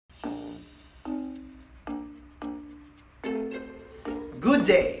Good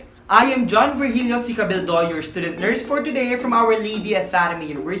day! I am John Virgilio Sicabildo, your student nurse for today from Our Lady at Fatima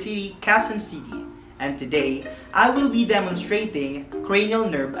University, Quezon City. And today, I will be demonstrating cranial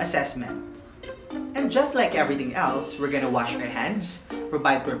nerve assessment. And just like everything else, we're gonna wash our hands,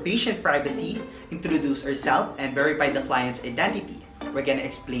 provide for patient privacy, introduce ourselves, and verify the client's identity. We're gonna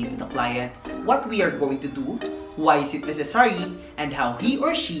explain to the client what we are going to do, why is it necessary, and how he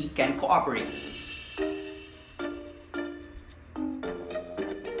or she can cooperate.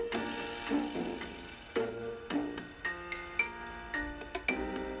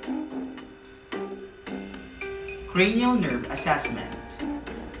 Cranial nerve assessment.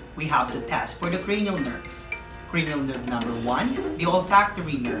 We have to test for the cranial nerves. Cranial nerve number 1, the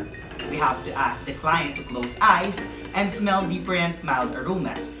olfactory nerve. We have to ask the client to close eyes and smell different mild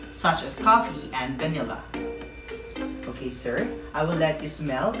aromas such as coffee and vanilla. Okay, sir, I will let you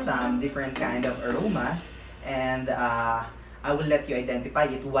smell some different kind of aromas and I will let you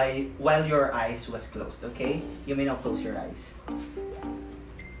identify it while your eyes was closed, okay? You may now close your eyes.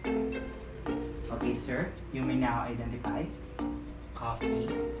 Okay, sir, you may now identify coffee.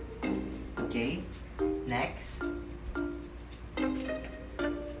 Okay, next.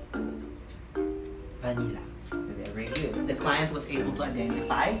 Vanilla. Very good. The client was able to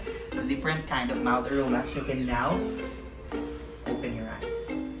identify the different kind of mild aromas. You can now open your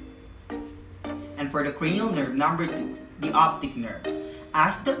eyes. And for the cranial nerve number 2, the optic nerve.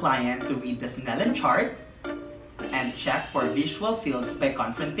 Ask the client to read the Snellen chart and check for visual fields by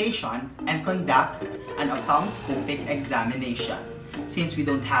confrontation and conduct an ophthalmoscopic examination. Since we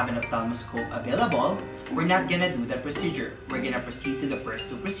don't have an ophthalmoscope available, we're not gonna do that procedure. We're gonna proceed to the first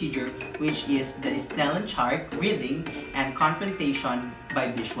 2 procedures, which is the Snellen chart reading and confrontation by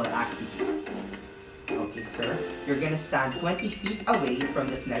visual acuity. Okay, sir, you're gonna stand 20 feet away from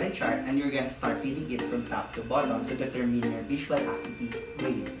the Snellen chart and you're gonna start reading it from top to bottom to determine your visual acuity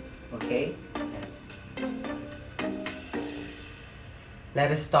reading. Okay? Yes. Let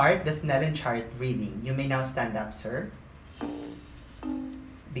us start the Snellen chart reading. You may now stand up, sir.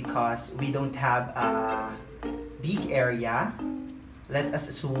 Because we don't have a big area, let's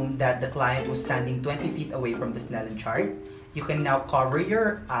assume that the client was standing 20 feet away from the Snellen chart. You can now cover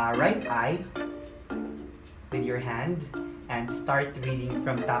your right eye with your hand and start reading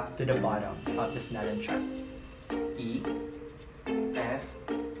from top to the bottom of the Snellen chart. E, F,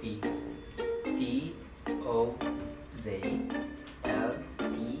 P, T, O, Z, L,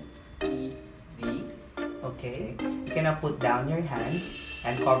 E, E, D. Okay, you can now put down your hands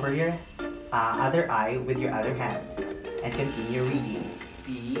and cover your other eye with your other hand and continue reading.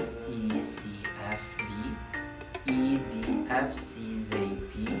 P, E, C, F, D, E, D, F, C, Z,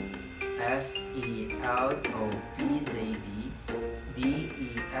 P, F, E, L, O, P, Z, D, D,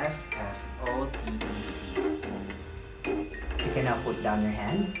 E, F, F, O, T, E, C. You can now put down your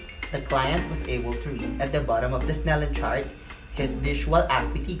hand. The client was able to read at the bottom of the Snellen chart. His visual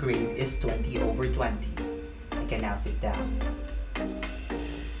acuity grade is 20/20. You can now sit down.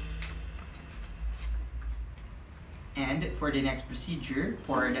 And for the next procedure,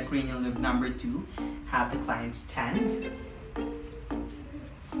 for the cranial nerve number 2, have the client stand,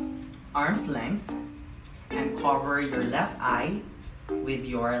 arm's length, and cover your left eye with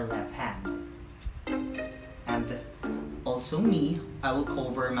your left hand. And also me, I will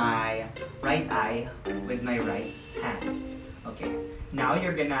cover my right eye with my right hand. Okay, now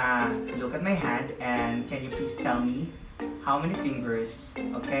you're gonna look at my hand and can you please tell me how many fingers,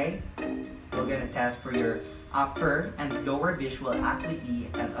 okay? We're gonna test for your upper and lower visual acuity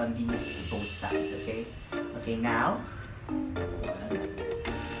and on the both sides, okay? Okay, now 1,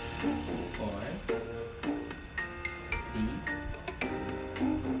 4, 3,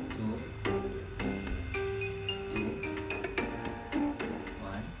 2,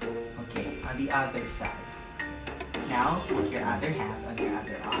 1. okay, on the other side. Now put your other hand on your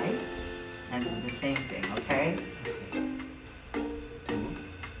other eye and do the same thing, okay? Okay. 2,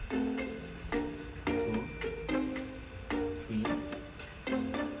 3,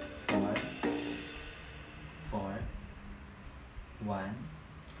 4, 4, 1.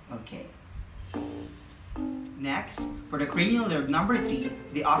 Okay. Next, for the cranial nerve number 3,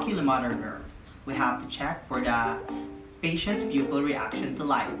 the oculomotor nerve, we have to check for the patient's pupil reaction to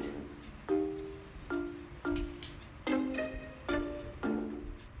light.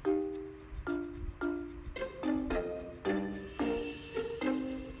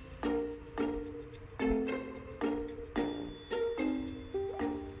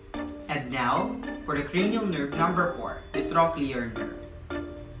 And now, for the cranial nerve number 4, the trochlear nerve.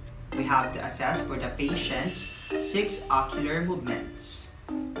 We have to assess for the patient's 6 ocular movements.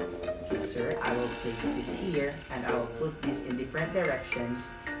 Okay, sir, I will place this here and I will put this in different directions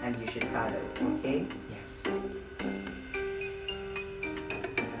and you should follow, okay? Yes.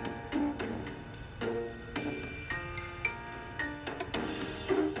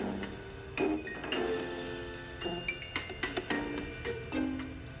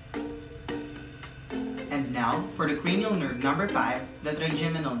 And now, for the cranial nerve number 5, the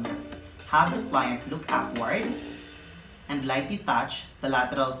trigeminal nerve. Have the client look upward and lightly touch the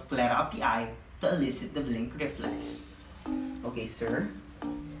lateral sclera of the eye to elicit the blink reflex. Okay, sir,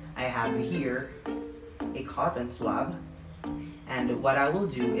 I have here a cotton swab, and what I will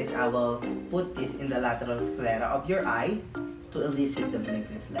do is I will put this in the lateral sclera of your eye to elicit the blink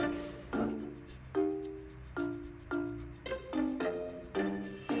reflex. Okay.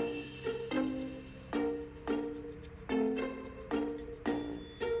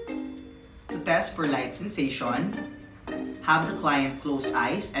 To test for light sensation, have the client close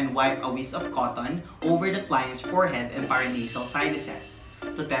eyes and wipe a whisk of cotton over the client's forehead and paranasal sinuses.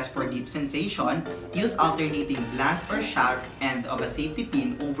 To test for deep sensation, use alternating blunt or sharp end of a safety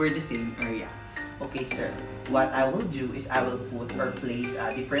pin over the same area. Okay, sir, what I will do is I will put or place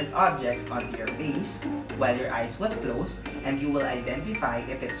different objects onto your face while your eyes was closed, and you will identify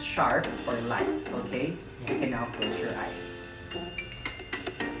if it's sharp or light, okay? You can now close your eyes.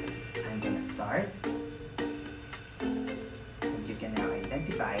 I'm gonna start. And you can now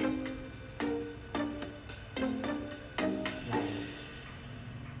identify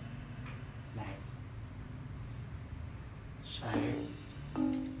light, Sharp.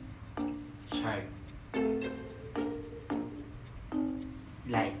 Sharp.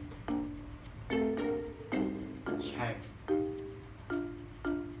 light. Sharp.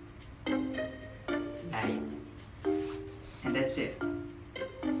 Light. And that's it.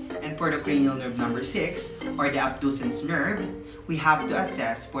 And for the cranial nerve number 6, or the abducens nerve, we have to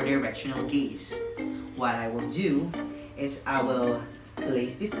assess for directional gaze. What I will do is I will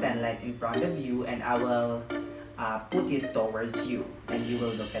place this pen light in front of you and I will put it towards you and you will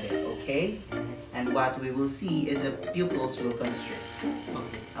look at it, okay? Yes. And what we will see is the pupils will constrict.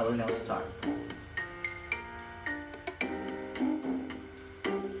 Okay. I will now start.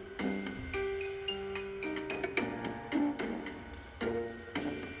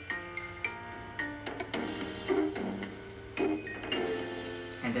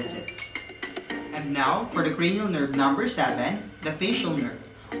 And that's it. And now, for the cranial nerve number 7, the facial nerve.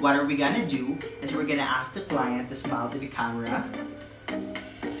 What are we gonna do is we're gonna ask the client to smile to the camera,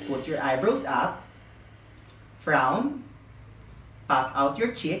 put your eyebrows up, frown, puff out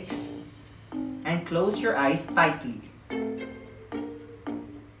your cheeks, and close your eyes tightly.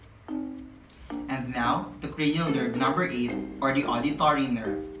 And now, the cranial nerve number 8, or the auditory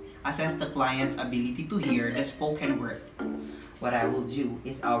nerve. Assess the client's ability to hear the spoken word. What I will do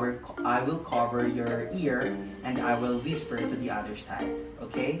is I will cover your ear and I will whisper to the other side.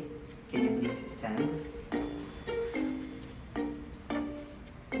 Okay? Can you please stand?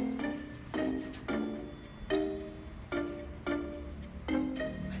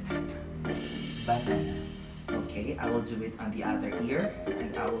 Banana. Okay, I will do it on the other ear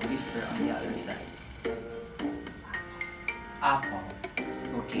and I will whisper on the other side. Apple.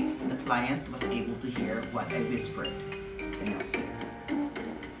 Okay, the client was able to hear what I whispered. Can you see it?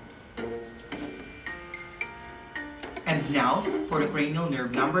 And now, for the cranial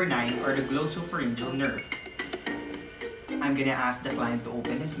nerve number 9, or the glossopharyngeal nerve. I'm gonna ask the client to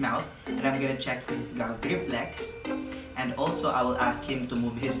open his mouth and I'm gonna check for his gag reflex. And also, I will ask him to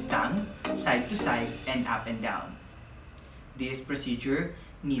move his tongue side to side and up and down. This procedure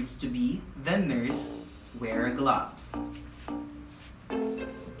needs to be the nurse wear gloves.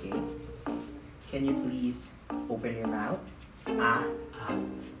 Okay. Can you please open your mouth? Ah.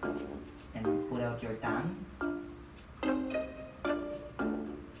 And put out your tongue.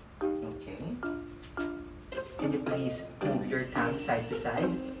 Okay. Can you please move your tongue side to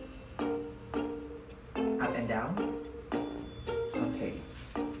side? Up and down. Okay.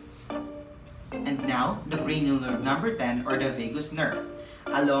 And now, the cranial nerve number 10, or the vagus nerve.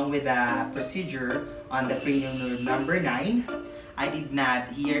 Along with the procedure on the cranial nerve number 9, I did not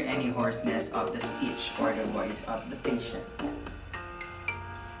hear any hoarseness of the speech or the voice of the patient.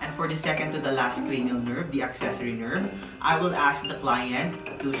 And for the second to the last cranial nerve, the accessory nerve, I will ask the client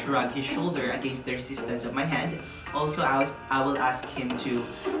to shrug his shoulder against the resistance of my hand. Also, I will ask him to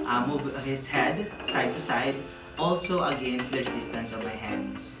move his head side to side, also against the resistance of my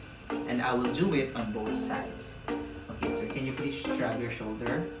hands. And I will do it on both sides. Okay, sir, can you please shrug your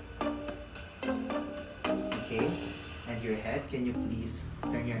shoulder? Okay, and your head, can you please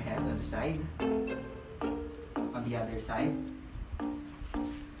turn your head on the side? On the other side.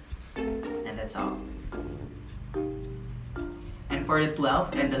 That's all. And for the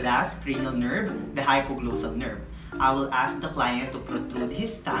 12th and the last cranial nerve, the hypoglossal nerve, I will ask the client to protrude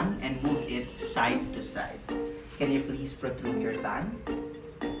his tongue and move it side to side. Can you please protrude your tongue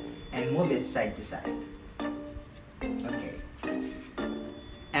and move it side to side? Okay.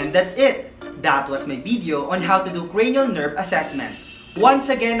 And that's it. That was my video on how to do cranial nerve assessment. Once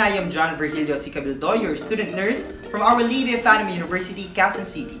again, I am John Virgilio Sicabildo, your student nurse from Our Lady of Fatima University, Quezon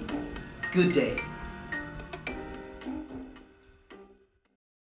City. Good day.